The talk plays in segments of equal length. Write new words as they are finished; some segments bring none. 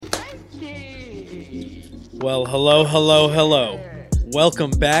Well, hello. Welcome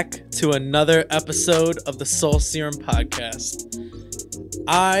back to another episode of the Soul Serum Podcast.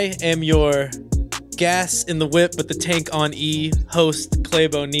 I am your gas in the whip, but the tank on E host, Clay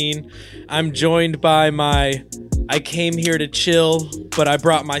Bonine. I'm joined by my I came here to chill, but I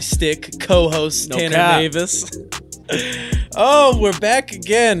brought my stick co-host, Tanner Davis. Oh, we're back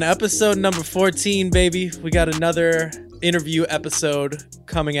again. Episode number 14, baby. We got another interview episode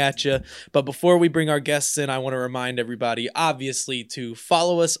coming at you. But before we bring our guests in, I want to remind everybody, obviously, to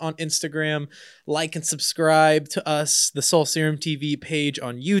follow us on Instagram, like and subscribe to us, the Soul Serum TV page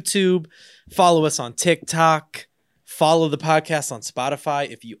on YouTube, follow us on TikTok, follow the podcast on Spotify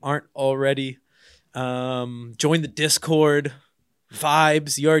if you aren't already. Join the Discord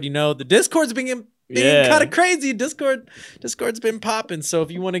vibes. You already know the Discord's being kind of crazy. Discord's been popping. So if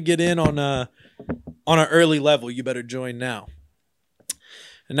you want to get in on an early level, you better join now.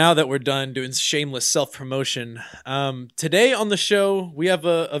 And now that we're done doing shameless self-promotion, today on the show, we have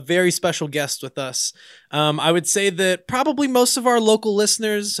a very special guest with us. I would say that probably most of our local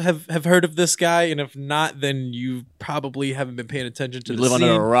listeners have heard of this guy, and if not, then you probably haven't been paying attention to the scene. You live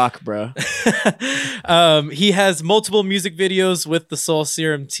under a rock, bro. He has multiple music videos with the Soul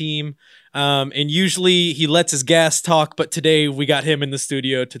Serum team, and usually he lets his gas talk, but today we got him in the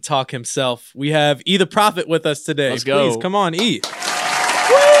studio to talk himself. We have E the Prophet with us today. Let's go. Please, come on, E.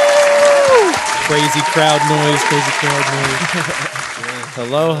 Woo! Crazy crowd noise.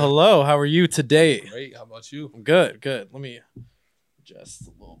 Hello. How are you today? Great. How about you? Good. Let me adjust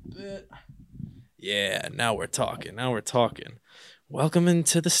a little bit. Yeah, now we're talking. Welcome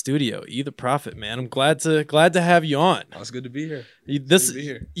into the studio, E the Prophet, man. I'm glad to have you on. Oh, it's good to be here.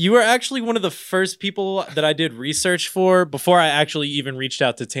 You were actually one of the first people that I did research for before I actually even reached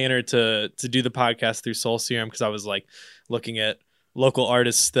out to Tanner to do the podcast through Soul Serum, because I was like looking at local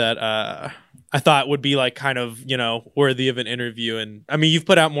artists that I thought would be like kind of, worthy of an interview. And I mean, you've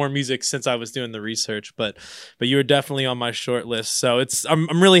put out more music since I was doing the research, but you were definitely on my short list. So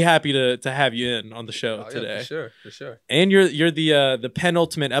I'm really happy to have you in on the show today. Yeah, for sure. And you're the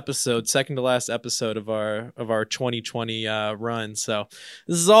penultimate episode, second to last episode of our 2020 run. So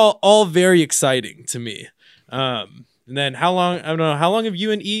this is all very exciting to me. And then how long have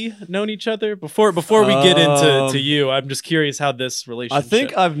you and E known each other? Before we get into you, I'm just curious how this relationship. I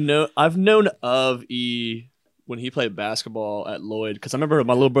think I've known of E when he played basketball at Lloyd, because I remember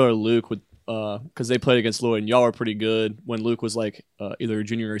my little brother Luke would because they played against Lloyd and y'all were pretty good when Luke was like either a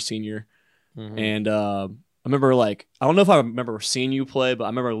junior or senior. Mm-hmm. And I remember I don't know if I remember seeing you play, but I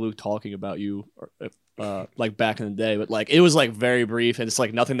remember Luke talking about you like back in the day, but like it was like very brief and it's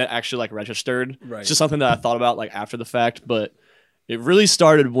like nothing that actually like registered. Right. It's just something that I thought about like after the fact, but it really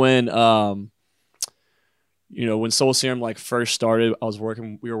started when when Soul Serum like first started.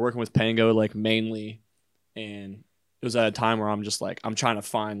 We were working with Pango like mainly, and it was at a time where I'm just like I'm trying to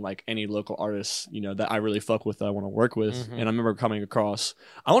find like any local artists that I really fuck with that I want to work with. Mm-hmm. And I remember coming across,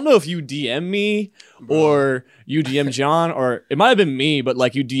 I don't know if you DM me or you DM John, or it might have been me, but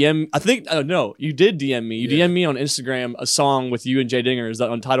like you DM, I think no, you did DM me. You DM me on Instagram a song with you and Jay Dingers,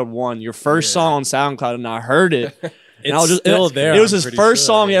 that Untitled One, your first song on SoundCloud, and I heard it. It's still there. It was his first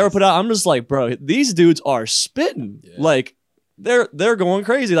song he ever put out. I'm just like, bro, these dudes are spitting. Yeah. Like they're going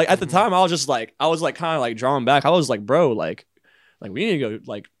crazy. Like at the time, I was kind of like drawn back. I was like, bro, like we need to go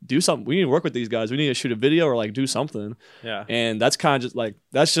like do something. We need to work with these guys. We need to shoot a video or like do something. Yeah. And that's kind of just like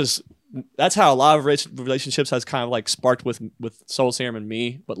that's how a lot of relationships has kind of like sparked with Soul Serum and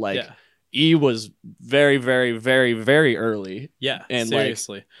me. But like E was very, very, very, very early. Yeah. And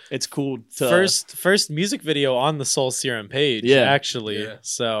seriously, like, it's cool to first music video on the Soul Serum page. Yeah. Actually. Yeah.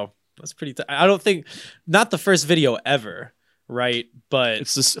 So that's pretty. I don't think not the first video ever. Right, but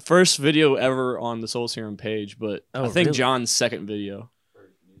it's the first video ever on the Soul Serum page, but I think really? John's second video.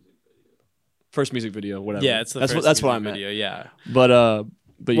 First music video, whatever. Yeah, it's that's what I meant. Video, yeah. But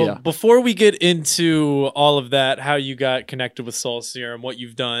yeah. Before we get into all of that, how you got connected with Soul Serum, what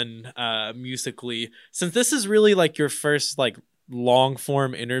you've done musically, since this is really like your first like long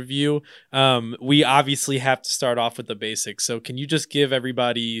form interview, we obviously have to start off with the basics. So can you just give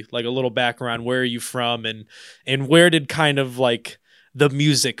everybody like a little background? Where are you from, and where did kind of like the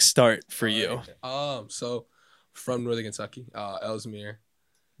music start for you? So from Northern Kentucky, Ellesmere.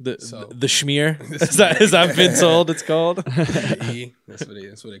 The Schmear, as I've been told it's called. E. That's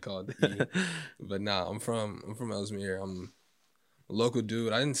what they call it. The E. But I'm from Ellesmere. I'm a local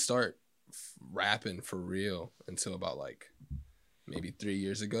dude. I didn't start rapping for real until about like maybe 3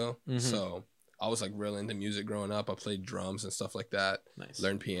 years ago. Mm-hmm. So I was like real into music growing up. I played drums and stuff like that. Nice.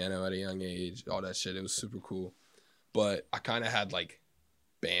 Learned piano at a young age, all that shit. It was super cool. But I kind of had like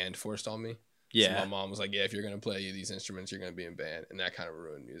band forced on me. Yeah. So my mom was like, yeah, if you're going to play these instruments, you're going to be in band. And that kind of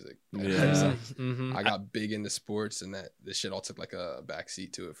ruined music. And Yeah. I was like, Mhm. I got big into sports, and that this shit all took like a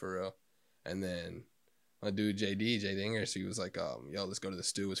backseat to it for real. And then my dude Jay Dingers, he was like, yo, let's go to the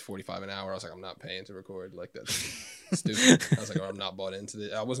stew. It's $45 an hour. I was like, I'm not paying to record. Like, that's stupid. I was like, oh, I'm not bought into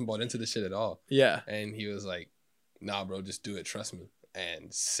this. I wasn't bought into this shit at all. Yeah. And he was like, nah, bro, just do it. Trust me.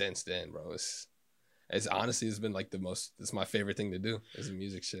 And since then, bro, it's honestly, it's been like it's my favorite thing to do is the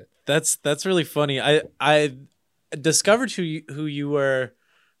music shit. That's really funny. I discovered who you were.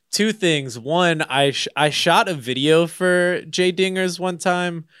 Two things. One, I shot a video for Jay Dingers one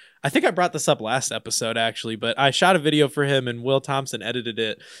time. I think I brought this up last episode actually, but I shot a video for him and Will Thompson edited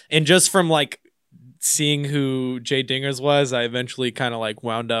it. And just from like seeing who Jay Dingers was, I eventually kind of like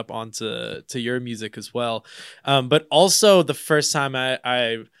wound up onto your music as well. But also the first time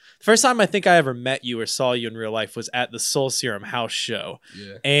I think I ever met you or saw you in real life was at the Soul Serum house show.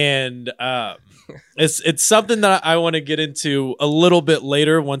 Yeah. And it's something that I want to get into a little bit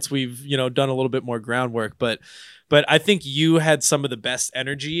later once we've, done a little bit more groundwork. But I think you had some of the best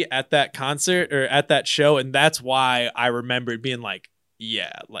energy at that concert or at that show. And that's why I remembered being like,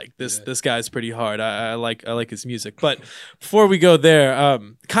 yeah, like this guy's pretty hard. I like his music. But before we go there,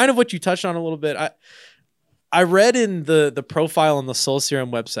 kind of what you touched on a little bit, I read in the profile on the Soul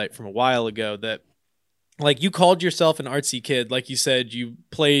Serum website from a while ago that like you called yourself an artsy kid. Like you said, you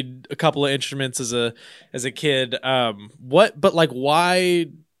played a couple of instruments as a kid. Why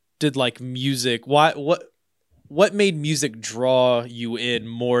did like music, what made music draw you in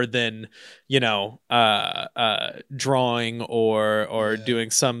more than, drawing or doing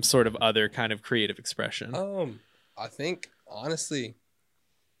some sort of other kind of creative expression? I think honestly,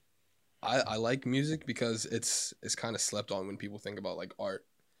 I like music because it's kind of slept on when people think about like art.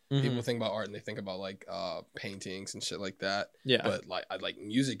 Mm-hmm. People think about art and they think about like paintings and shit like that. Yeah. But like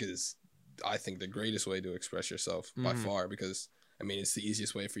music is, I think, the greatest way to express yourself by far, because I mean it's the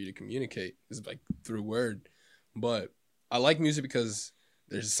easiest way for you to communicate is like through word. But I like music because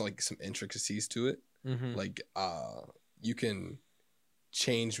there's like some intricacies to it. Mm-hmm. Like you can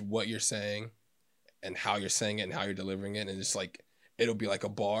change what you're saying and how you're saying it and how you're delivering it, and it's like it'll be like a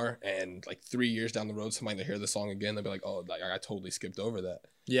bar, and like 3 years down the road, somebody will hear the song again, they'll be like, oh, like I totally skipped over that.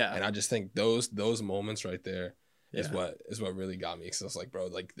 Yeah. And I just think those moments right there is what really got me. Because I was like, bro,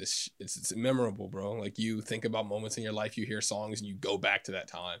 like this, it's memorable, bro. Like you think about moments in your life, you hear songs, and you go back to that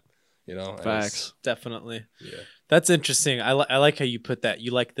time. Facts. Definitely. Yeah. That's interesting. I like how you put that.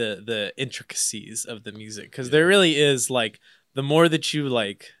 You like the intricacies of the music, because there really is like the more that you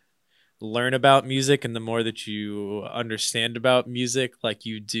like learn about music and the more that you understand about music, like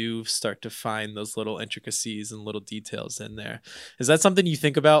you do start to find those little intricacies and little details in there. Is that something you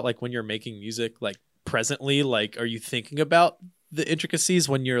think about like when you're making music, like presently? Like, are you thinking about the intricacies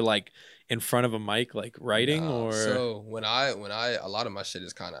when you're like in front of a mic, like writing? Or so when I a lot of my shit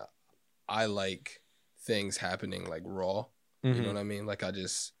is kind of, I like things happening like raw. Mm-hmm. You know what I mean? Like I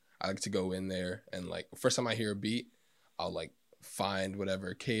like to go in there and like first time I hear a beat, I'll like find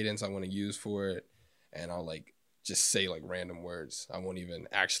whatever cadence I want to use for it, and I'll like just say like random words. I won't even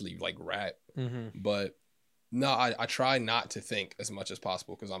actually like rap. Mm-hmm. But no, I try not to think as much as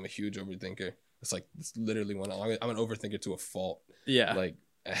possible because I'm a huge overthinker. It's literally I'm an overthinker to a fault. Yeah. Like,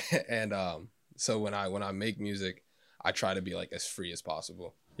 and so when I make music, I try to be like as free as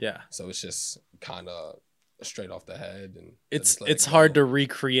possible. Yeah. So it's just kind of straight off the head, and it's hard to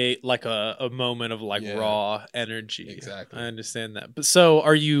recreate like a moment of like raw energy. Exactly. I understand that. But so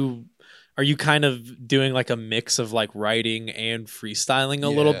are you kind of doing like a mix of like writing and freestyling a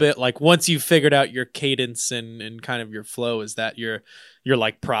little bit? Like once you've figured out your cadence and kind of your flow, is that your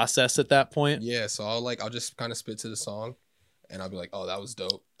like process at that point? Yeah. So I'll just kind of spit to the song, and I'll be like, oh, that was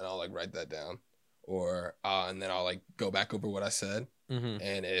dope, and I'll like write that down, or and then I'll like go back over what I said,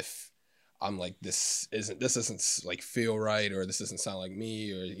 and if I'm like, this isn't like feel right, or this doesn't sound like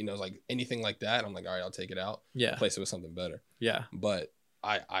me, or like anything like that, I'm like, all right, I'll take it out, replace it with something better. Yeah. But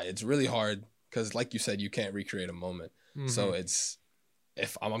I it's really hard because like you said, you can't recreate a moment. So it's,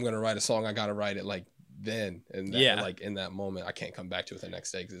 if I'm gonna write a song, I gotta write it like then, and like in that moment, I can't come back to it the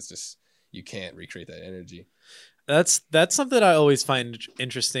next day because it's just, you can't recreate that energy. That's something I always find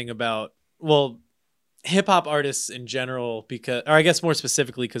interesting about, well, hip hop artists in general, because, or I guess more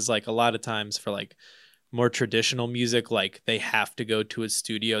specifically, because like a lot of times for like more traditional music, like they have to go to a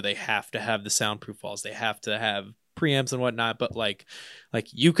studio, they have to have the soundproof walls, they have to have preamps and whatnot. But like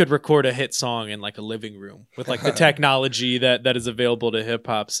you could record a hit song in like a living room with like the technology that is available to hip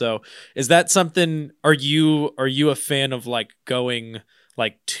hop. So is that something? Are you a fan of like going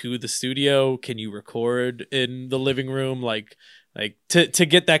like to the studio? Can you record in the living room? Like like to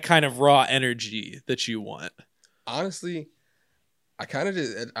get that kind of raw energy that you want? Honestly, I kind of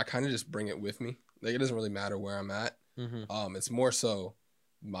just bring it with me. Like, it doesn't really matter where I'm at. It's more so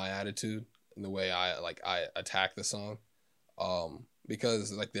my attitude and the way I attack the song.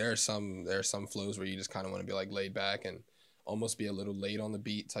 Because like there are some flows where you just kind of want to be like laid back and almost be a little late on the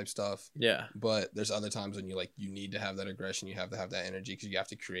beat type stuff. Yeah. But there's other times when you need to have that aggression, you have to have that energy, because you have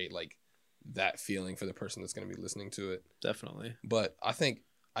to create like that feeling for the person that's going to be listening to it. Definitely. But I think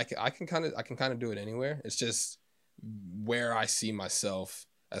I can kind of do it anywhere. It's just where I see myself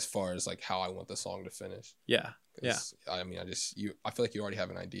as far as like how I want the song to finish. Yeah. Yeah. I mean, I feel like you already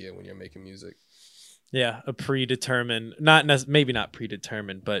have an idea when you're making music. Yeah, a predetermined, maybe not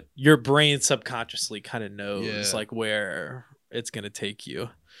predetermined, but your brain subconsciously kind of knows like where it's going to take you.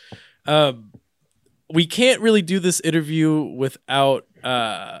 We can't really do this interview without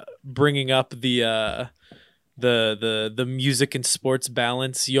bringing up the music and sports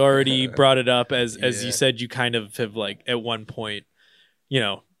balance. You already brought it up as you said, you kind of have like at one point,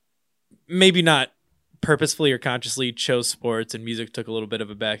 maybe not purposefully or consciously chose sports and music took a little bit of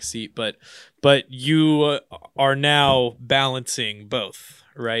a backseat, but you are now balancing both,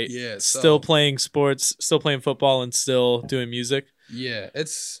 right? Yeah. Still playing sports, still playing football, and still doing music. Yeah,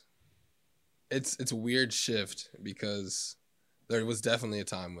 it's a weird shift, because there was definitely a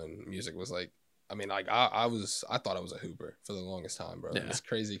time when music was like, I mean, like I thought I was a hooper for the longest time, bro. Yeah. It's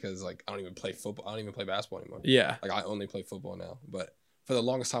crazy because like I don't even play football. I don't even play basketball anymore. Yeah. Like I only play football now. But for the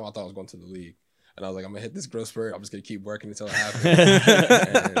longest time, I thought I was going to the league. And I was like, I'm gonna hit this growth spurt. I'm just gonna keep working until it happens.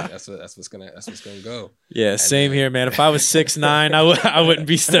 And that's what's gonna go. Yeah, and same here, man. If I was 6'9", I wouldn't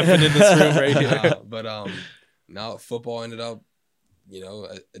be stepping in this room right here. But now football ended up,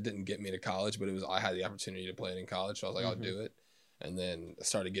 it didn't get me to college, but I had the opportunity to play it in college, so I was like, I'll do it. And then I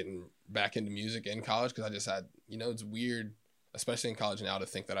started getting back into music in college, because I just had, it's weird, especially in college now, to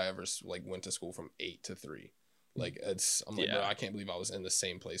think that I ever like went to school from 8 to 3. Like I'm like, bro, I can't believe I was in the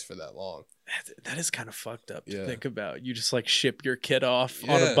same place for that long. That is kind of fucked up to think about. You just like ship your kid off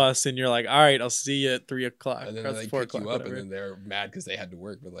on a bus, and you're like, all right, I'll see you at 3 o'clock. And then they pick you up, and then they're mad because they had to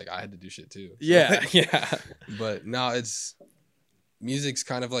work, but like I had to do shit too. So, yeah. But now music's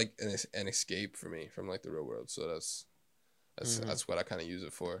kind of like an escape for me from like the real world. So that's what I kind of use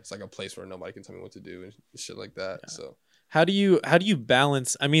it for. It's like a place where nobody can tell me what to do and shit like that. Yeah. So. How do you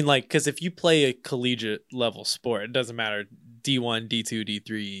balance? I mean, like, because if you play a collegiate level sport, it doesn't matter D1, D2,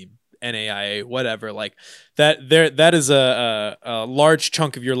 D3, NAIA, whatever. Like that is a large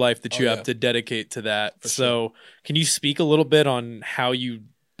chunk of your life that you have to dedicate to that. So, can you speak a little bit on how you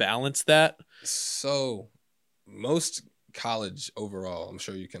balance that? So, most college overall, I'm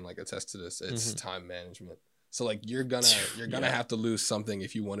sure you can like attest to this. It's time management. So, like, you're gonna have to lose something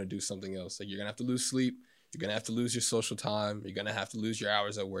if you want to do something else. Like, you're gonna have to lose sleep. You're going to have to lose your social time. You're going to have to lose your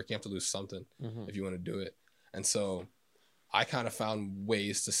hours at work. You have to lose something if you want to do it. And so I kind of found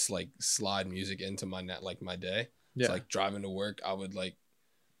ways to like slide music into my day. Yeah. So like driving to work, I would like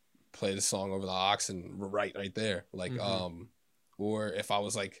play the song over the aux and write right there. Like, or if I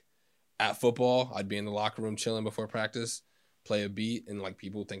was like at football, I'd be in the locker room chilling before practice, play a beat, and like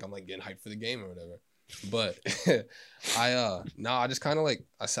people think I'm like getting hyped for the game or whatever. But I just kind of like,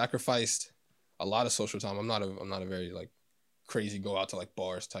 I sacrificed a lot of social time. I'm not a very like crazy go out to like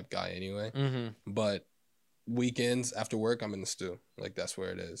bars type guy anyway. But weekends after work, I'm in the stew. Like that's where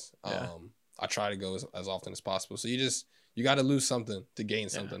it is. Yeah. I try to go as often as possible. So you got to lose something to gain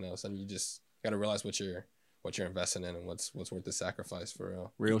something else, and you just got to realize what you're investing in and what's worth the sacrifice for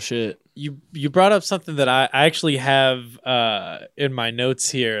real. Real shit. You brought up something that I actually have in my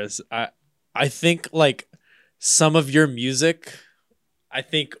notes here. Is I think like some of your music, I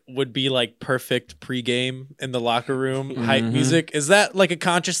think would be like perfect pregame in the locker room hype music. Is that like a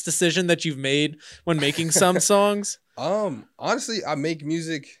conscious decision that you've made when making some songs? Honestly, I make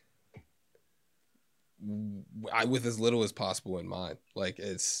music with as little as possible in mind. Like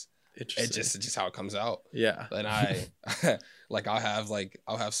it's just how it comes out. Yeah. And I'll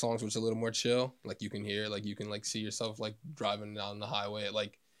have songs which are a little more chill. Like you can hear, like you can like see yourself like driving down the highway at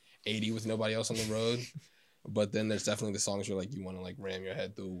like 80 with nobody else on the road. But then there's definitely the songs where like you want to like ram your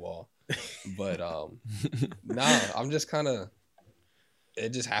head through a wall. But I'm just kind of, it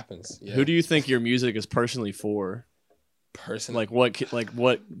just happens. Yeah. Who do you think your music is personally for? Personally, like what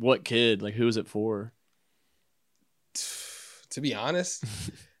kid? Like who is it for? To be honest,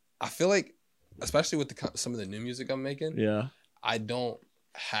 I feel like, especially with some of the new music I'm making, I don't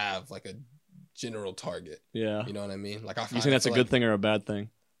have like a general target. Yeah, you know what I mean. Like, you think that's a good thing or a bad thing?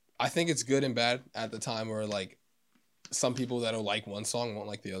 I think it's good and bad at the time, where like some people that'll like one song won't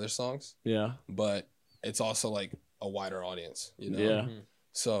like the other songs. Yeah. But it's also like a wider audience, you know? Yeah. Mhm.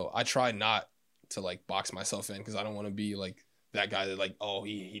 So I try not to like box myself in because I don't want to be like that guy that like, oh,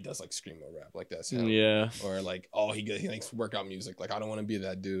 he does like screamo rap, like that's him. Yeah. Or like, oh, he likes workout music. Like I don't want to be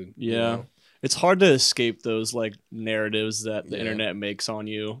that dude. Yeah. You know? It's hard to escape those like narratives that the Yeah. internet makes on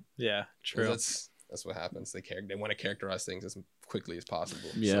you. Yeah, 'Cause true. That's what happens. They want to characterize things as quickly as possible.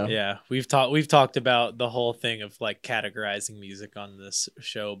 Yeah. Yeah, we've talked about the whole thing of like categorizing music on this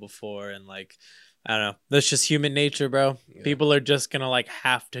show before, and like I don't know, that's just human nature, bro. Yeah. People are just gonna like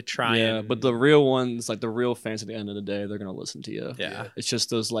have to try. Yeah, and, but the real ones, like the real fans at the end of the day, they're gonna listen to you. yeah, It's just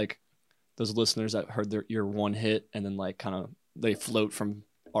those listeners that heard your one hit and then like kind of they float from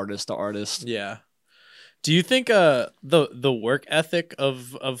artist to artist. yeah. Do you think the work ethic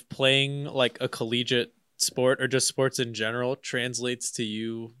of playing like a collegiate sport or just sports in general translates to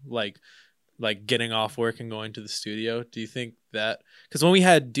you like getting off work and going to the studio? Do you think that, because when we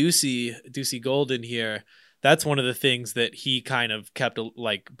had Ducey Gold in here, that's one of the things that he kind of kept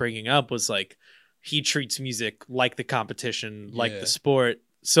like bringing up was like he treats music like the competition, like the sport.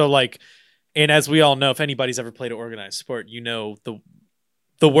 So like, and as we all know, if anybody's ever played an organized sport, you know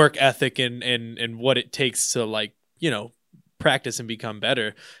the work ethic and what it takes to like, you know, practice and become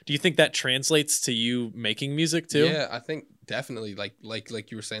better. Do you think that translates to you making music too? Yeah, I think definitely like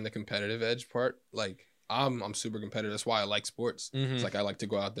you were saying, the competitive edge part. Like I'm super competitive. That's why I like sports. Mhm. It's like I like to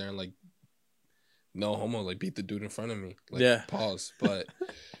go out there and like no homo, like beat the dude in front of me. Like, Yeah. Pause. But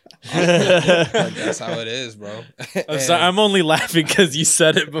like, that's how it is, bro. I'm sorry, I'm only laughing because you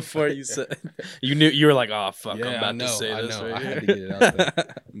said it before you said you knew you were like, oh fuck, I'm about to say this. I Right had to here. get it out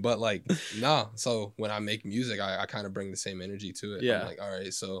there. But like, nah. So when I make music, I kind of bring the same energy to it. Yeah. I'm like, all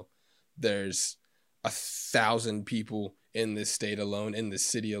right, so there's 1,000 people in this state alone, in this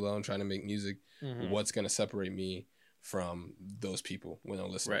city alone, trying to make music. Mhm. What's gonna separate me from those people when a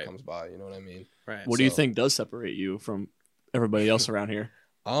listener Right. comes by? You know what I mean? Right. What do you So- think does separate you from everybody else around here?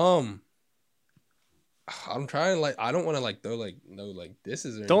 I'm trying, like, I don't want to like throw like no like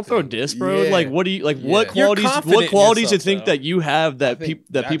disses or Don't throw anything. diss, bro. Yeah. Like, what do you like? Yeah. What You're qualities? confident What in qualities do you yourself, think though. that you have that I think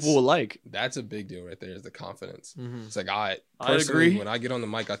that people that's- will like? That's a big deal right there, is the confidence. Mhm. It's like I agree. when I get on the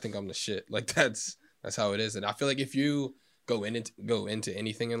mic, I think I'm the shit. Like that's how it is. And I feel like if you go into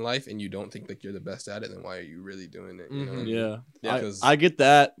anything in life and you don't think like you're the best at it, then why are you really doing it? You know what I mean? Yeah, Yeah, I, 'cause- I get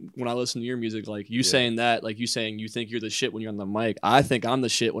that when I listen to your music. Like you Yeah. saying that, like you saying you think you're the shit when you're on the mic. I think I'm the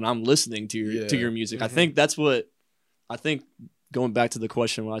shit when I'm listening to your Yeah. music. I Mhm. think that's what I think. Going back to the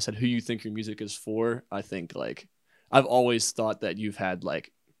question when I said who you think your music is for, I think like I've always thought that you've had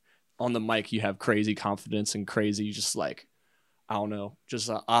like on the mic you have crazy confidence and crazy just like I don't know, just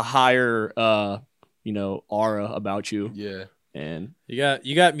a higher aura about you. Yeah. And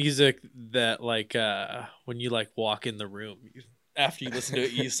You got music that like when you like walk in the room after you listen to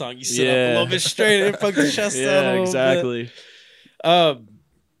an E song, you sit up a little bit straight and fuck the chest out a yeah, little exactly. bit.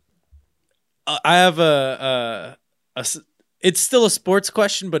 I have it's still a sports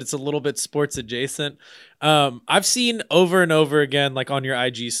question, but it's a little bit sports adjacent. I've seen over and over again, like on your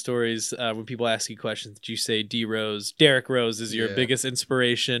IG stories, when people ask you questions, that you say Derrick Rose is your Yeah. biggest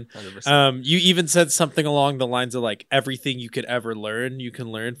inspiration. 100%. You even said something along the lines of like everything you could ever learn, you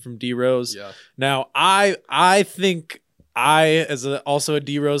can learn from D Rose. Yeah. Now, I think as also a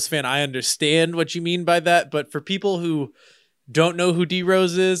D Rose fan, I understand what you mean by that. But for people who don't know who D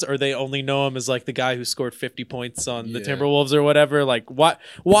Rose is, or they only know him as like the guy who scored 50 points on the Yeah. Timberwolves or whatever, like what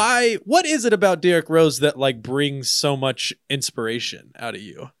is it about Derrick Rose that like brings so much inspiration out of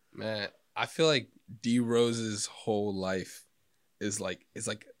you? Man, I feel like D Rose's whole life is like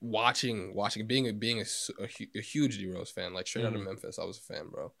watching being a huge D Rose fan, like straight out of Memphis. I was a fan,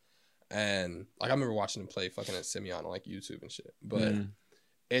 bro. And like I remember watching him play fucking at Simeon on like YouTube and shit. But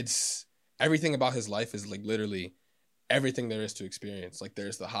it's everything about his life is like literally everything there is to experience. Like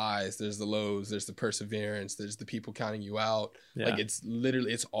there's the highs, there's the lows, there's the perseverance, there's the people counting you out. Yeah. Like it's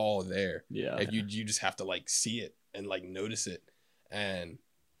literally, it's all there. Yeah. If you just have to like see it and like notice it. And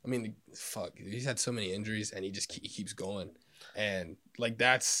I mean, fuck, he's had so many injuries and he keeps going. And like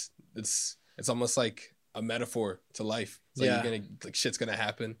it's almost like a metaphor to life. It's like Yeah. you're gonna like shit's gonna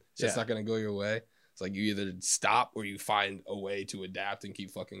happen. Shit's not gonna go your way. It's like you either stop or you find a way to adapt and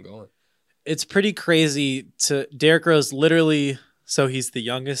keep fucking going. It's pretty crazy to Derrick Rose literally. So he's the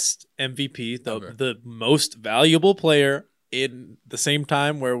youngest MVP, Ever. the most valuable player in the same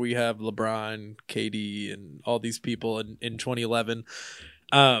time where we have LeBron, KD, and all these people in 2011.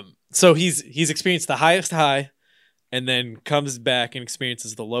 So he's experienced the highest high, and then comes back and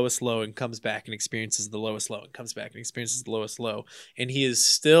experiences the lowest low, and comes back and experiences the lowest low, and comes back and experiences the lowest low, and he is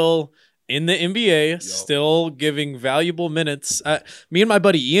still in the NBA, still giving valuable minutes. Me and my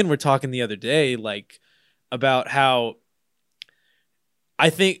buddy Ian were talking the other day, like about how I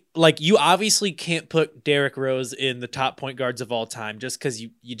think like you obviously can't put Derrick Rose in the top point guards of all time just because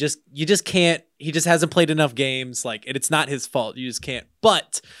you just can't. He just hasn't played enough games. Like, and it's not his fault. You just can't.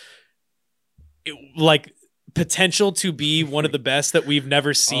 But like potential to be one of the best that we've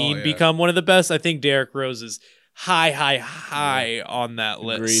never seen become one of the best. I think Derrick Rose is high on that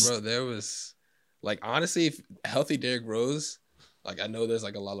list. Bro, there was like honestly, if healthy Derrick Rose. Like, I know there's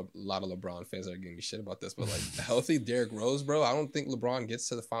like a lot of LeBron fans that are giving me shit about this, but like healthy Derrick Rose, bro, I don't think LeBron gets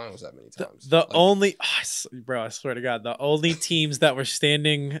to the finals that many times. Bro, I swear to God, the only teams that were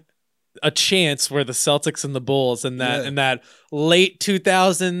standing a chance were the Celtics and the Bulls in that late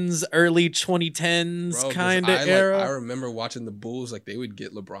 2000s, early 2010s kind of era. Like, I remember watching the Bulls, like they would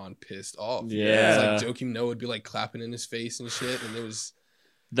get LeBron pissed off. Yeah. It was like Joakim Noah would be like clapping in his face and shit, and it was.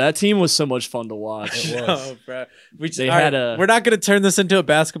 That team was so much fun to watch. It was. Bro. We're not going to turn this into a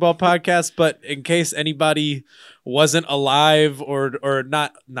basketball podcast, but in case anybody wasn't alive or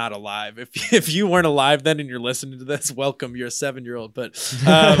not alive, if you weren't alive then and you're listening to this, welcome. You're a 7-year-old,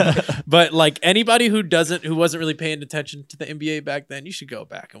 but like anybody who wasn't really paying attention to the NBA back then, you should go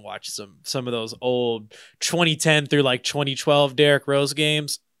back and watch some of those old 2010 through like 2012 Derrick Rose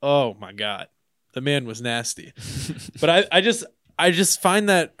games. Oh my God, the man was nasty. But I just find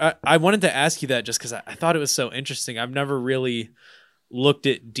that I wanted to ask you that just because I thought it was so interesting. I've never really looked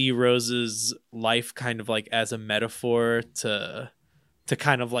at D Rose's life kind of like as a metaphor to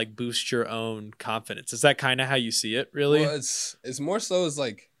kind of like boost your own confidence. Is that kind of how you see it, really? Well, it's more so as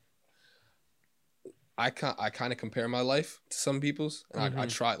like I kind of compare my life to some people's, and I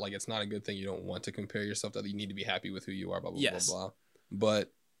try, like, it's not a good thing. You don't want to compare yourself to. You need to be happy with who you are. Blah blah blah blah.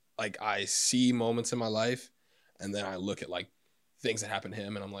 But like I see moments in my life, and then I look at like things that happen to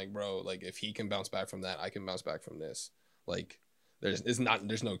him, and I'm like, bro, like if he can bounce back from that, I can bounce back from this. Like there's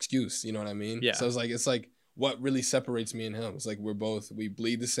no excuse, you know what I mean? Yeah. So it's like what really separates me and him. It's like we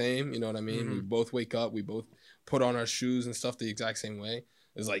bleed the same, you know what I mean? We both wake up, we both put on our shoes and stuff the exact same way.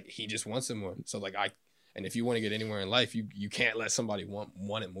 It's like he just wants it more. So like and if you want to get anywhere in life, you can't let somebody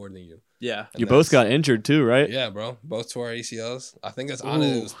want it more than you. Yeah. And you both got injured too, right? Yeah, bro. Both tore our ACLs. I think that's on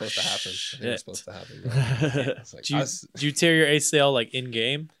it was supposed to happen. I think it was supposed to happen, bro. Like, did you tear your ACL like in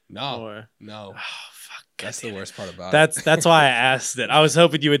game? No. Oh fuck. That's the worst part about it. That's why I asked it. I was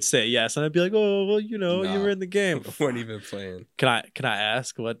hoping you would say yes, and I'd be like, oh well, you were in the game. We weren't even playing. Can I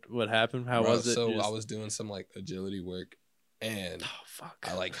ask what happened? How was it? So I was doing some like agility work, and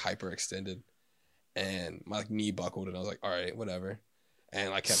I like hyperextended. And my like knee buckled, and I was like, all right, whatever.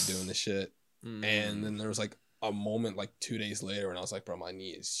 And I kept doing this shit. And then there was like a moment like 2 days later, and I was like, bro, my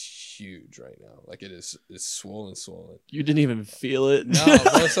knee is huge right now. Like it's swollen. You didn't even feel it? No,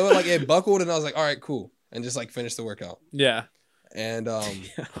 bro. So like it buckled, and I was like, all right, cool. And just like finished the workout. Yeah. And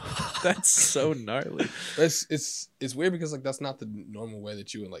that's so gnarly. It's weird because like that's not the normal way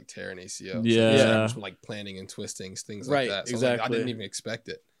that you would like tear an ACL. Yeah. So just like planning and twisting, things like that. So exactly. like, I didn't even expect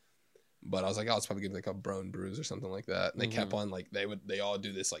it. But I was like, oh, it's probably gonna be like a bone bruise or something like that. And they kept on like they all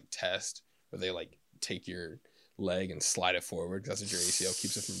do this like test where they like take your leg and slide it forward because that's what your ACL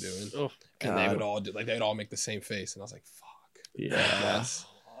keeps it from doing. Oh, and they would all do like they'd all make the same face, and I was like, fuck. Yeah.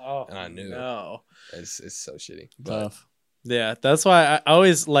 And I knew. No. It's so shitty. Tough. Yeah, that's why I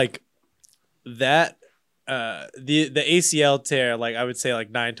always like that. The ACL tear, like I would say, like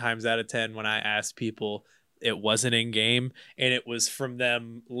 9 times out of 10 when I ask people. It wasn't in game, and it was from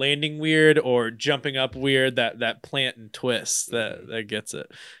them landing weird or jumping up weird. That plant and twist that gets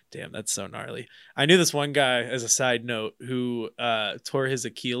it. Damn, that's so gnarly. I knew this one guy, as a side note, who tore his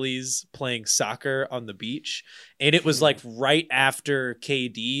Achilles playing soccer on the beach, and it was like right after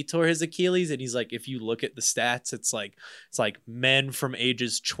KD tore his Achilles. And he's like, if you look at the stats, it's like men from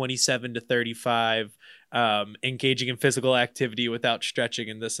ages 27 to 35 engaging in physical activity without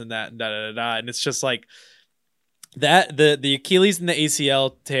stretching and this and that and da. And it's just like. That the Achilles and the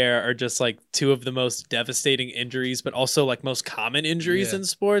ACL tear are just like 2 of the most devastating injuries, but also like most common injuries in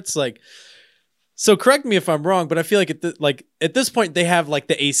sports. Like, so correct me if I'm wrong, but I feel like at this point they have like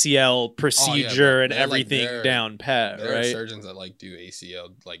the ACL procedure and everything like down pat, there right? There are surgeons that like do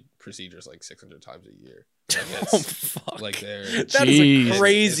ACL like procedures like 600 times a year. Oh fuck! Like that is a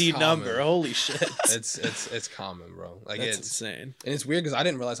crazy number. Holy shit! It's common, bro. Like that's insane. And it's weird because I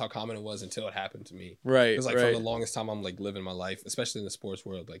didn't realize how common it was until it happened to me. Right. Because like for the longest time, I'm like living my life, especially in the sports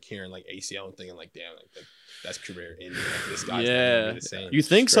world, like hearing like ACL and thinking like, damn, like that's career ending. Like this guy's never gonna be the same. You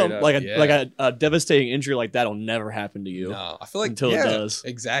think like a devastating injury like that'll never happen to you? No, I feel like until it does.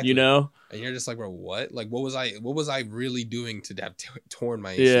 Exactly. You know. And you're just like, bro, what? Like, what was I really doing to have torn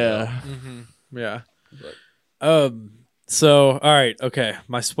my ACL? Yeah. Mm-hmm. Yeah. But So, all right, okay.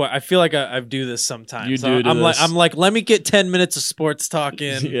 My sport. I feel like I do this sometimes. You So do I'm like, let me get 10 minutes of sports talk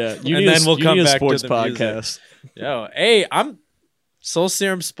in. Yeah, and then we'll come back sports to the music. podcast. Yo, hey, I'm Soul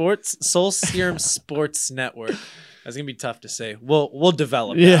Serum Sports Network. That's gonna be tough to say. We'll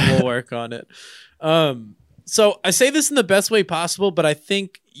develop that. Yeah. We'll work on it. So I say this in the best way possible, but I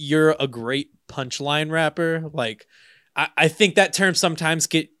think you're a great punchline rapper. Like, I think that term sometimes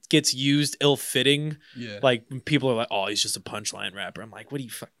gets used ill-fitting. Yeah. Like people are like, "Oh, he's just a punchline rapper." I'm like, "What do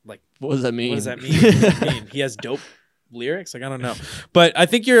you like? What does that mean? What does that mean? What does that mean? He has dope lyrics? Like I don't know." But I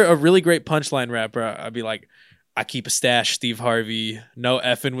think you're a really great punchline rapper. I'd be like, "I keep a stash, Steve Harvey. No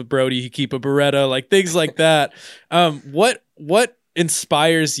effing with Brody. He keep a Beretta." Like things like that. What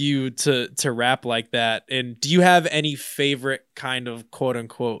inspires you to rap like that? And do you have any favorite kind of quote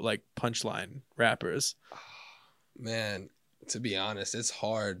unquote like punchline rappers? Man, to be honest, it's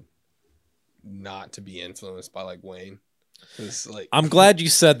hard not to be influenced by like Wayne. 'Cause, like, I'm glad you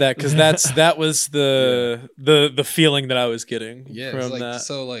said that because that was the feeling that I was getting yeah, from it's like, that.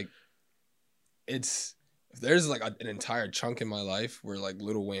 so like there's like an entire chunk in my life where like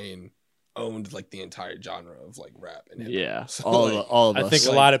Lil Wayne owned like the entire genre of like rap and hip-hop. Yeah, So, all of I us. think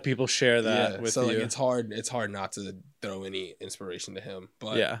a lot of people share that with so you. like it's hard not to throw any inspiration to him.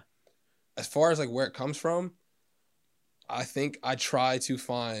 But Yeah. as far as like where it comes from, I think I try to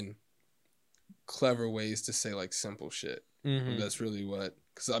find clever ways to say like simple shit. Mhm. That's really what,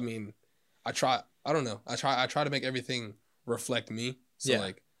 because I mean, I try to make everything reflect me. So Yeah.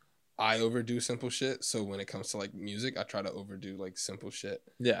 like I overdo simple shit. So when it comes to like music, I try to overdo like simple shit.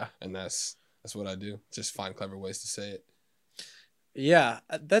 Yeah. And that's what I do. Just find clever ways to say it. Yeah,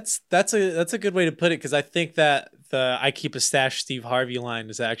 that's a good way to put it because I think that the "I keep a stash" Steve Harvey line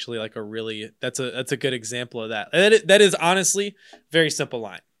is actually like that's a good example of that. That is honestly very simple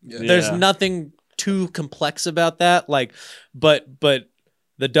line. Yeah. There's nothing too complex about that. Like, but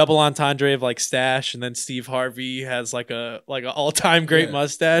the double entendre of like stash and then Steve Harvey has like a all-time great Yeah.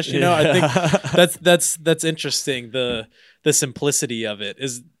 mustache. You know, I think that's interesting. The simplicity of it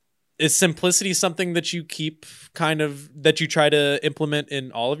is simplicity something that you keep that you try to implement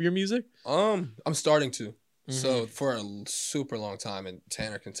in all of your music? I'm starting to. Mhm. So for a super long time, and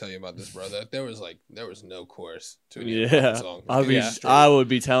Tanner can tell you about this, bro. That there was no chorus to any of the songs. I would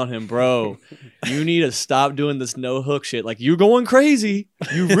be telling him, bro, you need to stop doing this no hook shit. Like you're going crazy.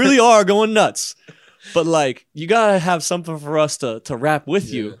 You really are going nuts. But like you gotta have something for us to rap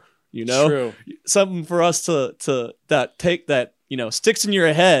with you. You know, True. something for us to take that sticks in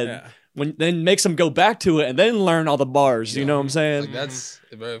your head. Yeah. Then makes them go back to it and then learn all the bars. You know what I'm saying? Like that's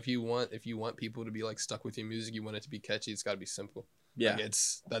if you want people to be like stuck with your music, you want it to be catchy. It's got to be simple. Yeah. Like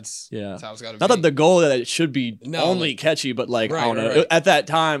that's Yeah. how it's got to be. Not that the goal that it should be No, only like- catchy, but like I Right, don't know. right. At that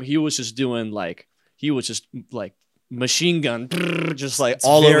time, he was just doing like machine gun, just like It's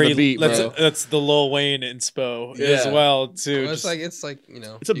all over very- the beat, bro. That's the Lil Wayne inspo as Yeah. well too. Well, Just- it's like It's a you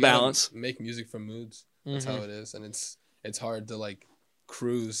gotta balance. Make music for moods. That's Mhm. how it is, and it's hard to like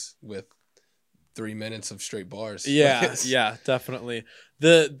cruise with 3 minutes of straight bars. Like, Yeah, it's- yeah, definitely.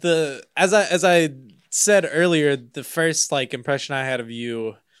 The as I said earlier, the first like impression I had of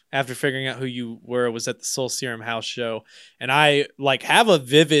you after figuring out who you were was at the Soul Serum house show, and I like have a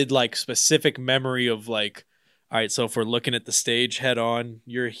vivid like specific memory of like, all right, so if we're looking at the stage head on,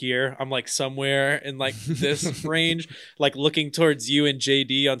 you're here. I'm like somewhere in like this range, like looking towards you and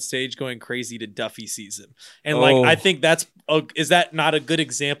JD on stage going crazy to Duffy Season. And like Oh. I think is that not a good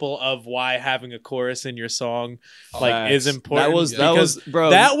example of why having a chorus in your song like is Facts. important? That was bro.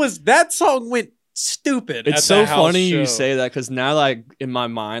 That song went stupid. It's at so the house funny you show. say that because now like in my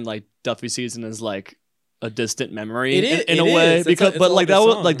mind like Duffy Season is like a distant memory It is- in a it way is. because It's but a like that older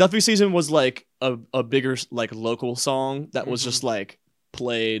was song. like Duffy Season was like a bigger like local song that was Mhm. just like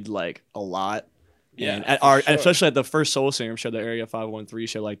played like a lot. Yeah, and at for our sure. and especially at the first Soul Serum show, the Area 513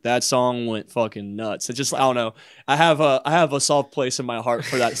 show, like that song went fucking nuts. It's just I don't know. I have a soft place in my heart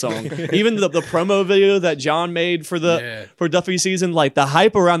for that song. Even the promo video that John made for Yeah. for Duffy Season, like the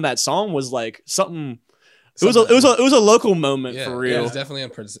hype around that song was like something. It was a local moment Yeah, for yeah, it real. was definitely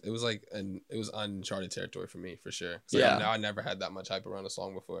it was uncharted territory for me for sure. So Yeah. I never had that much hype around a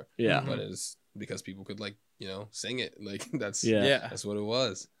song before. Yeah. But it's because people could like sing it. Like that's Yeah. that's what it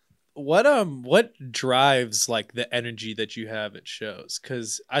was. What drives like the energy that you have at shows?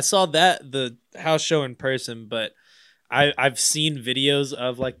 Because I saw the house show in person, but I've seen videos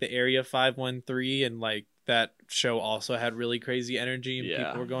of like the Area 513 and like that show also had really crazy energy and Yeah.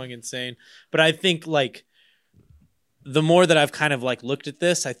 people were going insane. But I think like the more that I've kind of like looked at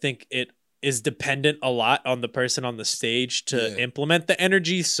this, I think it is dependent a lot on the person on the stage to Yeah. implement the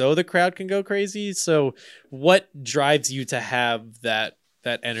energy so the crowd can go crazy. So what drives you to have that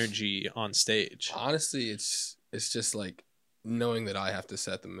energy on stage? Honestly, it's just like knowing that I have to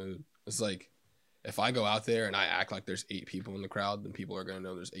set the mood. It's like if I go out there and I act like there's 8 people in the crowd, then people are gonna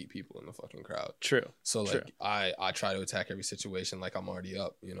know there's 8 people in the fucking crowd. True. So True. like I try to attack every situation like I'm already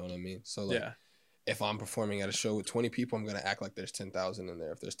up. You know what I mean? So like Yeah. if I'm performing at a show with 20 people, I'm gonna act like there's 10,000 in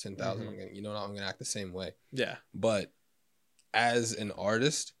there. If there's 10,000, Mhm. I'm gonna act the same way. Yeah. But as an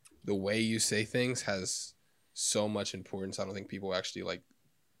artist, the way you say things has so much importance. I don't think people actually like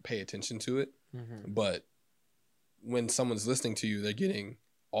pay attention to it. Mhm. But when someone's listening to you, they're getting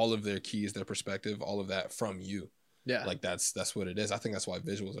all of their keys, their perspective, all of that from you. Yeah. Like that's what it is. I think that's why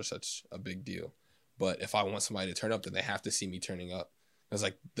visuals are such a big deal. But if I want somebody to turn up, then they have to see me turning up. Because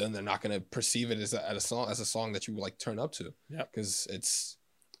like then they're not gonna perceive it as a song that you like turn up to. Yeah. Because it's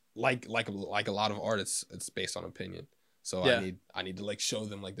like a lot of art, it's based on opinion. So Yeah. I need to like show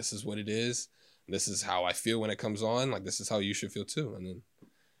them like this is what it is. This is how I feel when it comes on. Like this is how you should feel too. And then it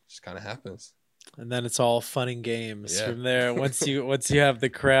just kind of happens. And then it's all fun and games Yeah. from there. Once you have the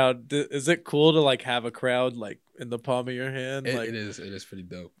crowd, is it cool to like have a crowd like in the palm of your hand? Like It is pretty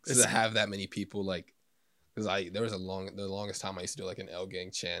dope. Because to have that many people, like, because there was the longest time I used to do like an L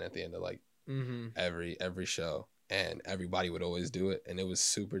gang chant at the end of like Mhm. every show, and everybody would always do it, and it was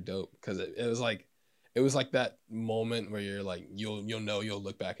super dope because it was like that moment where you're like you'll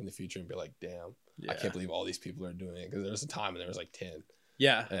look back in the future and be like, damn, Yeah. I can't believe all these people are doing it, because there was a time and there was like 10,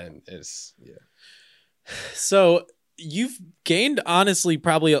 Yeah. and it's So you've gained, honestly,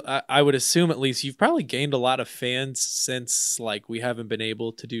 probably, I would assume at least, you've probably gained a lot of fans since like we haven't been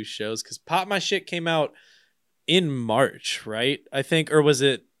able to do shows, because Pop My Shit came out in March, right? I think, or was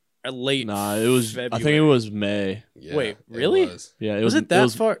it a late? Nah, it was. February? I think it was May. yeah. Wait, really? was. Yeah, Was it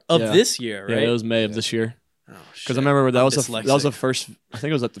that far of yeah. this year? Right? Yeah, it was May of Yeah. this year. Oh, Because I remember that I'm was the dyslexic. first. I think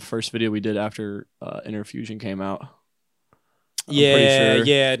it was like the first video we did after Interfusion came out. I'm pretty Yeah, sure.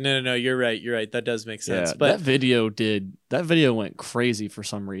 yeah. No. You're right. That does make sense. Yeah, But that video went crazy for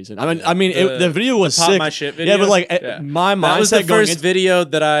some reason. I mean, The- the video was Pop sick. My Shit video. Yeah, but like Yeah. my mindset That was the going first into video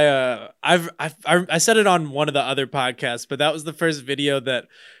that I said it on one of the other podcasts, but that was the first video that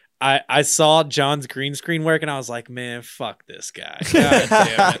I saw John's green screen work, and I was like, man, fuck this guy. God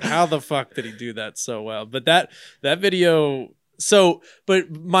damn it. How the fuck did he do that so well? But that video. So,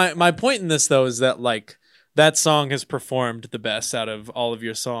 but my point in this though is that like that song has performed the best out of all of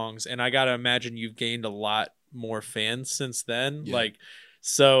your songs, and I gotta imagine you've gained a lot more fans since then. Yeah. Like,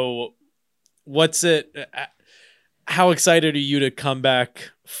 so what's it? How excited are you to come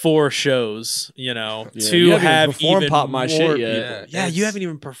back for shows? You know, Yeah, to you haven't even have performed even Pop My more Shit yet. people. Yeah, you haven't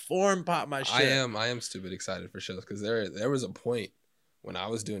even performed Pop My Shit. I am stupid excited for shows, because there was a point when I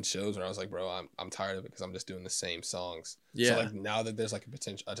was doing shows where I was like, bro, I'm tired of it, because I'm just doing the same songs. Yeah. So like now that there's like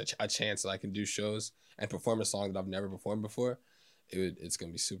a chance that I can do shows and perform a song that I've never performed before, it's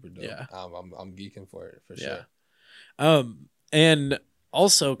gonna be super dope. Yeah. I'm geeking for it for Yeah. sure. And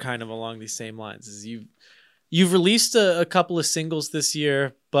also kind of along these same lines is you've released a couple of singles this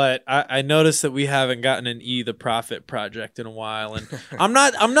year, but I noticed that we haven't gotten an E the Prophet project in a while, and I'm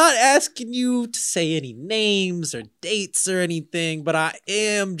not asking you to say any names or dates or anything, but I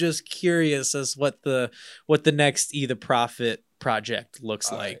am just curious as what the next E the Prophet project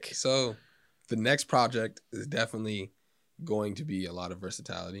looks All like. right, so the next project is definitely going to be a lot of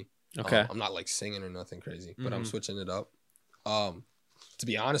versatility. Okay. I'm not like singing or nothing crazy, but I'm Mhm. switching it up. To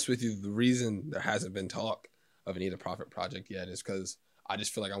be honest with you, the reason there hasn't been talk of an Either Prophet project yet is because I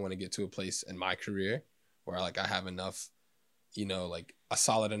just feel like I want to get to a place in my career where like I have enough, like a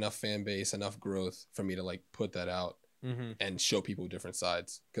solid enough fan base, enough growth for me to like put that out Mm-hmm. and show people different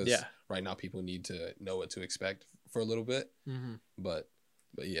sides. Because Yeah. right now people need to know what to expect for a little bit. Mm-hmm. But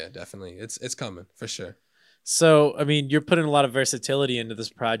yeah, definitely it's coming for sure. So, I mean, you're putting a lot of versatility into this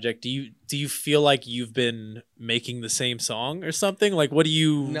project. Do you feel like you've been making the same song or something? Like, what do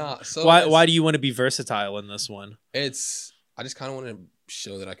you? Nah, so why do you want to be versatile in this one? I just kind of want to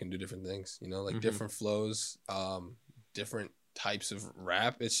show that I can do different things, like Mhm. different flows, different types of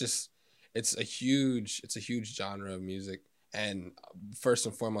rap. It's a huge genre of music, and first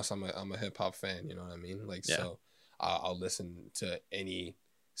and foremost, I'm a hip hop fan. You know what I mean? Like, Yeah. so I'll listen to any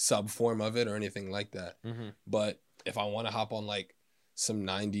sub form of it or anything like that. Mm-hmm. But if I want to hop on like some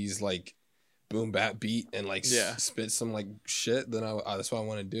 90s like boom bap beat and like Yeah. spit some like shit, then that's what I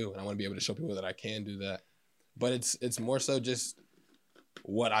want to do, and I want to be able to show people that I can do that. But it's more so just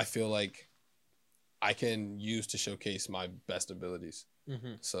what I feel like I can use to showcase my best abilities.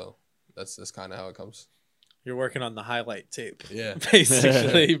 Mm-hmm. So that's kind of how it comes. You're working on the highlight tape. Yeah.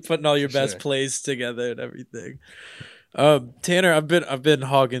 Basically putting all your For best sure. plays together and everything. Tanner, I've been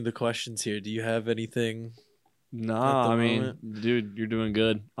hogging the questions here. Do you have anything? Nah, I mean, dude, you're doing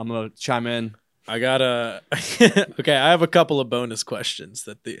good. I'm gonna chime in. I got okay, I have a couple of bonus questions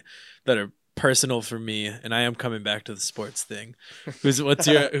that are personal for me, and I am coming back to the sports thing. Who's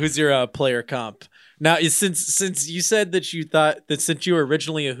your player comp? Now, since you said that you thought that since you were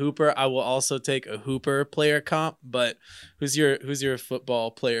originally a hooper, I will also take a hooper player comp, but who's your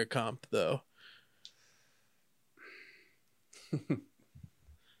football player comp though?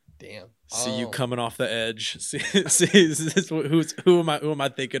 Damn. See you coming off the edge. See who am I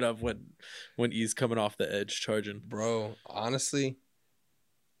thinking of when he's coming off the edge charging? Bro, honestly,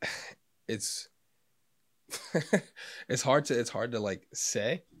 it's it's hard to like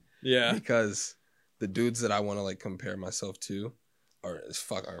say. Yeah. Because the dudes that I want to like compare myself to are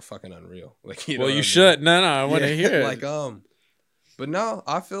fucking unreal. Like well, you should. No, I want to hear it. Like but no,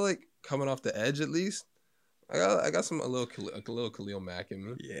 I feel like coming off the edge at least. I got a little Khalil Mack in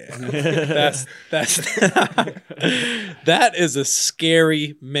me. Yeah, that's that is a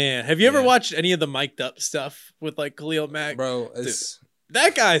scary man. Have you ever watched any of the mic'd up stuff with like Khalil Mack? Bro,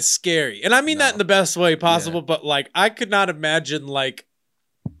 that guy's scary, and I mean that in the best way possible. Yeah. But like, I could not imagine like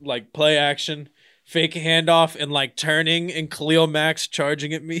play action, fake handoff, and like turning, and Khalil Mack's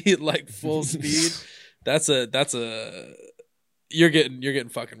charging at me at like full speed. That's a You're getting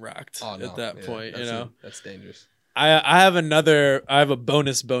fucking rocked at that point, you know. That's dangerous. I have a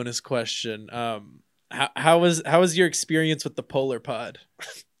bonus question. How was your experience with the Polar Pod?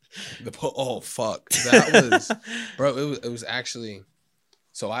 Oh fuck. That was bro, it was actually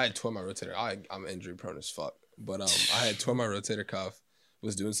so I had tore my rotator. I'm injury prone as fuck. But I had tore my rotator cuff,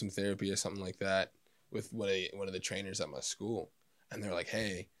 was doing some therapy or something like that with one of the trainers at my school. And they're like,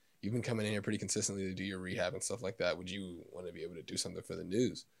 "Hey, you've been coming in here pretty consistently to do your rehab and stuff like that. Would you want to be able to do something for the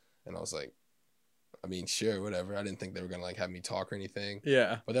news?" And I was like, I mean, sure, whatever. I didn't think they were going to like have me talk or anything.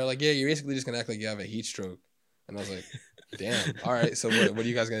 Yeah. But they're like, yeah, you're basically just going to act like you have a heat stroke. And I was like, damn. All right. So what are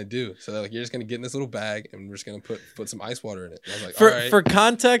you guys going to do? So they're like, you're just going to get in this little bag and we're just going to put some ice water in it. And I was like, all right. For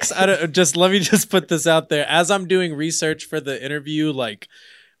context, let me just put this out there. As I'm doing research for the interview, like,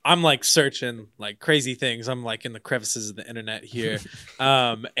 I'm like searching like crazy things. I'm like in the crevices of the internet here.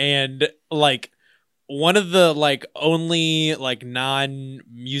 And like one of the like only like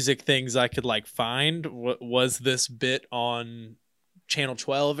non-music things I could like find was this bit on Channel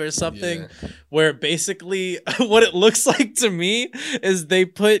 12 or something, where basically what it looks like to me is they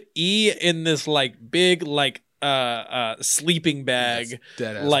put E in this like big like sleeping bag.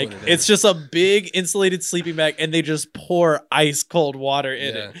 Like it's just a big insulated sleeping bag, and they just pour ice cold water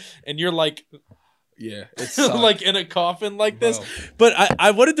in it, and you're like, it's like in a coffin like this. But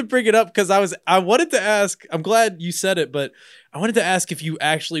I wanted to bring it up because I wanted to ask. I'm glad you said it, but I wanted to ask if you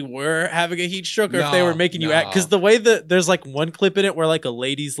actually were having a heat stroke or if they were making you act. Because the way that there's like one clip in it where like a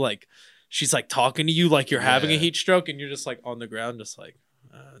lady's like, she's like talking to you like you're having a heat stroke, and you're just like on the ground, just like,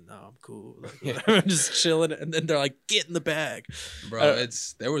 no, I'm cool. Like, I'm just chilling. And then they're like, get in the bag. Bro,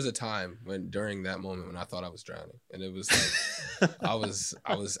 there was a time during that moment when I thought I was drowning. And it was like, I was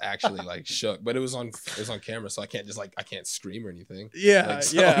actually like shook, but it was on camera. So I can't scream or anything. Yeah.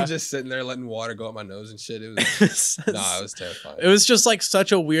 I'm just sitting there letting water go up my nose and shit. It was terrifying. It was just like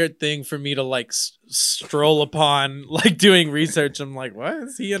such a weird thing for me to like stroll upon, like doing research. I'm like, what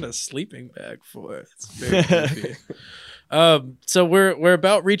is he in a sleeping bag for? It's very creepy. So we're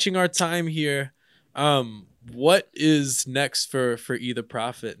about reaching our time here. What is next for Either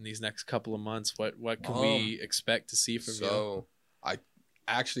Prophet in these next couple of months? What can we expect to see from you? So I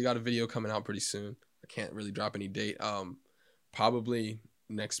actually got a video coming out pretty soon. I can't really drop any date. Probably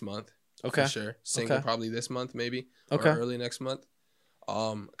next month. Okay. For sure. Single probably this month maybe. Okay. Or early next month.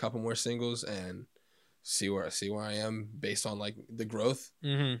 A couple more singles and see where I am based on like the growth.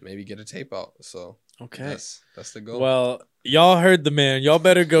 Mm-hmm. Maybe get a tape out. So okay, that's the goal. Well, y'all heard the man. Y'all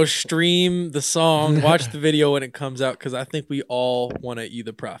better go stream the song, watch the video when it comes out, because I think we all want to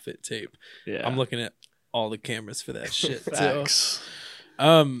Either Prophet tape. Yeah, I'm looking at all the cameras for that shit Facts.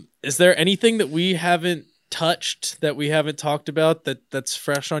 too. Is there anything that we haven't touched, that we haven't talked about, that's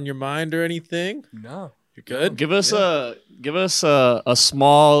fresh on your mind or anything? No. You're good. Give us a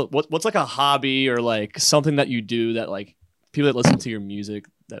small what's like a hobby or like something that you do that like people that listen to your music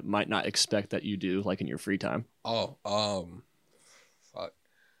that might not expect that you do like in your free time. Fuck.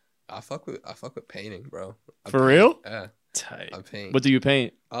 I fuck with painting, bro. For real? Yeah. Tight. I paint. What do you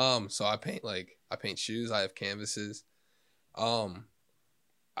paint? So I paint shoes. I have canvases. I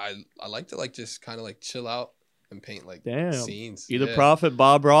like to like just kind of like chill out and paint like Damn. scenes. Either Yeah. Prophet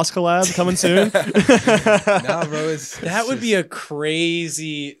Bob Ross collab coming soon. Nah, bro, That would be a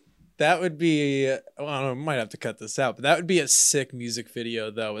crazy. That would be. I don't know, I might have to cut this out, but that would be a sick music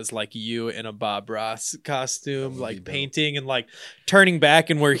video though. Is like you in a Bob Ross costume, like dope. painting and like turning back,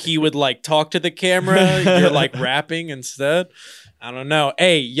 and where he would like talk to the camera, you're like rapping instead. I don't know.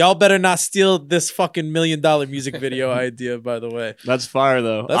 Hey, y'all better not steal this fucking $1 million music video idea, by the way. That's fire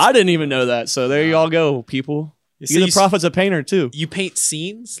though. That's- I didn't even know that. So there you all go, people. So Either Prophet's a painter too. You paint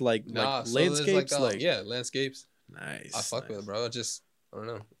scenes like so landscapes, there's, like yeah, landscapes. nice. I fuck with it, bro. Just I don't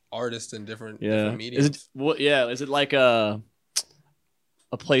know, artists in different Yeah. mediums. Is it like a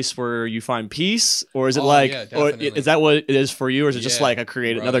place where you find peace, or is it Yeah, or definitely. is that what it is for you, or is it just Yeah, like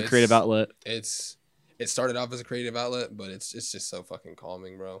another creative outlet? It started off as a creative outlet, but it's just so fucking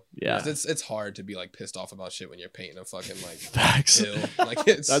calming, bro. Yeah. 'Cause it's hard to be like pissed off about shit when you're painting a fucking like Facts. hill. Like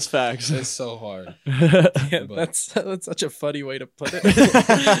it's That's facts. It's so hard. Yeah, But- that's such a funny way to put it.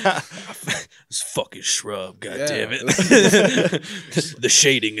 This fucking shrub, god damn it. The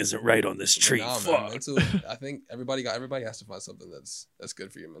shading isn't right on this tree. Nah, Fuck. man, I think everybody has to find something that's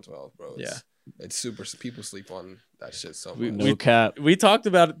good for your mental health, bro. It's super. People sleep on that shit so much. No cap. We talked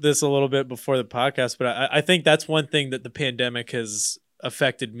about this a little bit before the podcast, but I think that's one thing that the pandemic has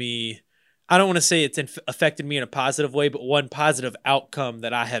affected me. I don't want to say it's affected me in a positive way, but one positive outcome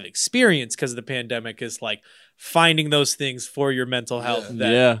that I have experienced because of the pandemic is like finding those things for your mental health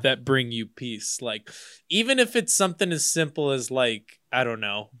that bring you peace. Like even if it's something as simple as like, I don't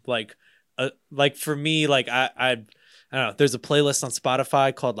know, like for me, like I don't know. There's a playlist on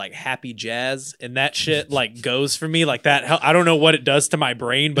Spotify called like Happy Jazz, and that shit like goes for me like that. I don't know what it does to my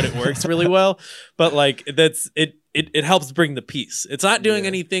brain, but it works really well. But like it helps bring the peace. It's not doing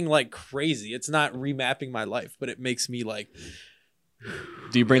anything like crazy. It's not remapping my life, but it makes me like.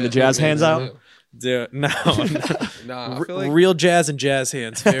 Do you bring the jazz hands out? Dude, no. Nah, I feel like real jazz and jazz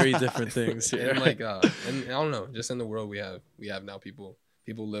hands, very different things here. and like and I don't know, just in the world we have now, people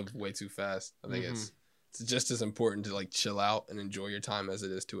live way too fast. I think it's just as important to like chill out and enjoy your time as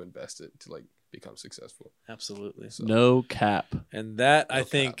it is to invest it to like become successful. Absolutely. So, No cap. And that, I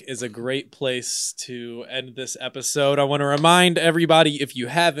think, is a great place to end this episode. I want to remind everybody, if you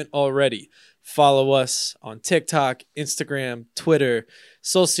haven't already, follow us on TikTok, Instagram, Twitter,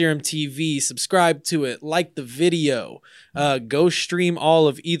 Soul Serum TV. Subscribe to it. Like the video. Go stream all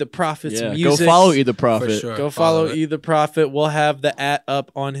of E The Prophet's music. Go follow E The for Prophet. sure. Go follow it. E The Prophet. We'll have the @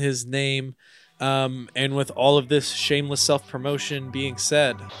 up on his name. And with all of this shameless self-promotion being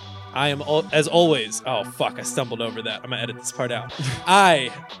said, I am, as always, oh, fuck, I stumbled over that. I'm going to edit this part out.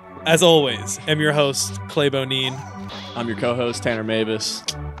 I, as always, am your host, Clay Bonine. I'm your co-host, Tanner Mavis.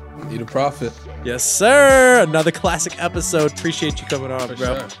 E The Prophet. Yes, sir. Another classic episode. Appreciate you coming on, For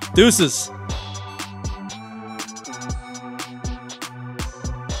bro. sure. Deuces.